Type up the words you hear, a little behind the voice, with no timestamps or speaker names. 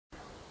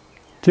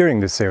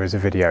During this series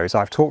of videos,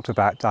 I've talked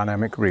about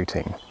dynamic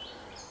routing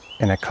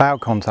in a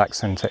cloud contact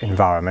center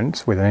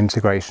environment with an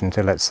integration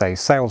to, let's say,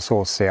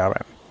 Salesforce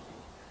CRM.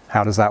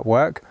 How does that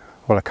work?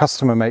 Well, a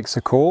customer makes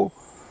a call.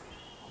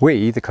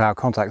 We, the cloud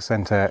contact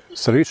center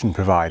solution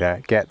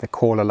provider, get the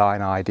caller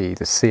line ID,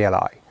 the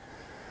CLI.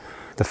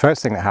 The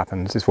first thing that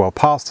happens is we'll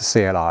pass the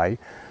CLI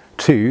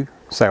to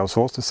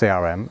Salesforce, the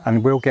CRM,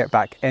 and we'll get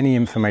back any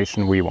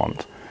information we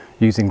want.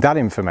 Using that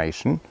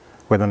information,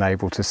 we're then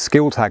able to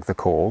skill tag the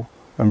call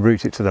and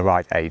route it to the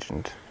right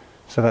agent.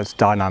 So that's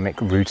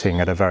dynamic routing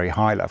at a very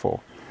high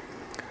level.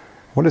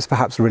 What is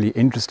perhaps really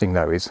interesting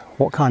though is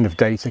what kind of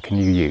data can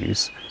you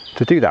use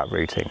to do that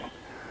routing?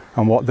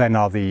 And what then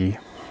are the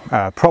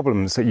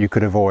problems that you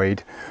could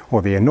avoid,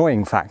 or the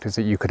annoying factors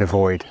that you could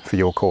avoid for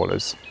your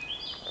callers?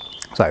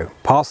 So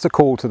pass the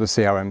call to the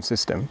CRM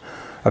system,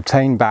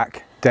 obtain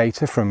back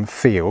data from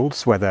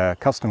fields, whether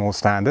custom or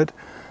standard,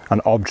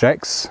 and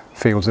objects,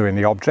 fields are in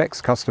the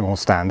objects, custom or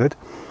standard.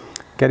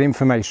 Get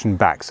information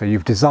back, so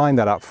you've designed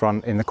that up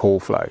front in the call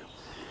flow.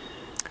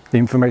 The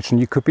information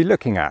you could be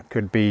looking at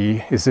could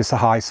be, is this a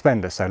high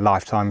spender, so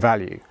lifetime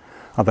value?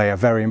 Are they a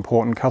very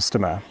important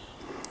customer?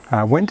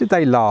 When did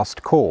they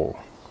last call?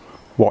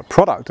 What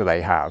product do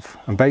they have?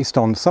 And based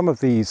on some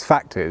of these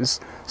factors,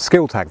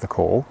 skill tag the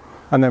call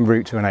and then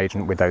route to an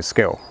agent with those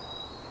skill.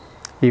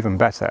 Even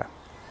better,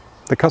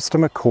 the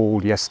customer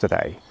called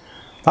yesterday.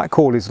 That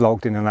call is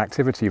logged in an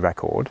activity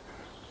record,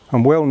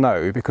 and we'll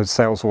know, because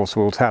Salesforce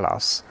will tell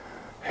us,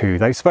 who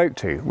they spoke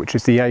to, which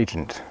is the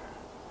agent.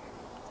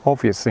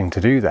 Obvious thing to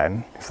do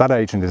then, if that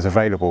agent is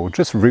available,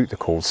 just route the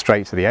call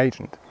straight to the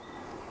agent.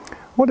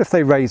 What if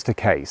they raised a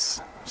case?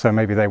 So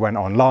maybe they went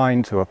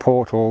online to a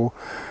portal,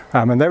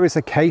 and there is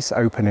a case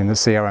open in the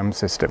CRM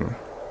system.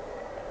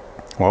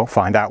 Well,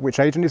 find out which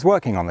agent is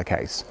working on the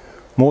case.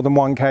 More than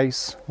one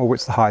case, or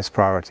which the highest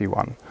priority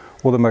one,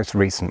 or the most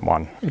recent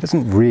one. It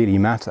doesn't really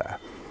matter.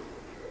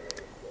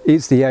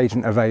 Is the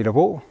agent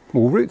available?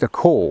 We'll route the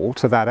call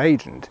to that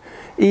agent,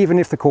 even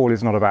if the call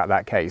is not about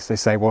that case. They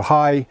say, well,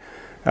 hi,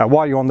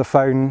 while you're on the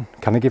phone,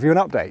 can I give you an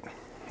update?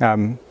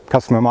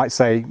 Customer might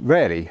say,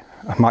 really?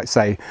 I might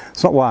say,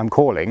 it's not why I'm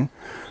calling,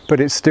 but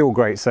it's still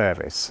great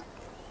service.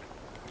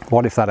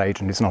 What if that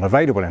agent is not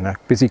available in a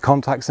busy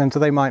contact center?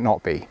 They might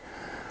not be.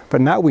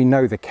 But now we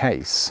know the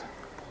case.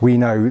 We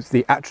know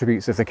the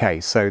attributes of the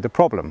case. So the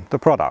problem, the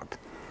product.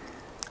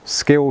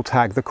 Skill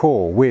tag the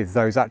call with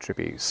those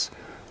attributes,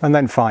 and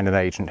then find an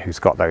agent who's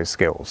got those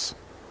skills.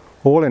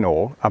 All in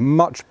all, a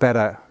much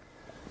better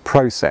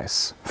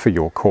process for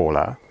your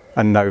caller,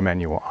 and no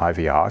menu or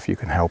IVR if you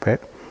can help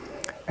it.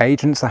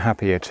 Agents are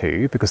happier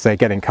too, because they're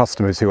getting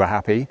customers who are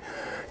happy,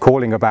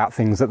 calling about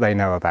things that they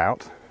know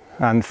about,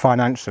 and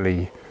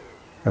financially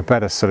a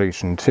better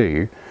solution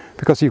too,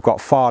 because you've got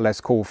far less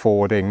call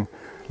forwarding,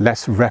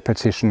 less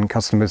repetition,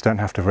 customers don't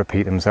have to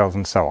repeat themselves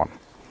and so on.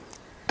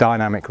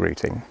 Dynamic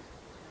routing.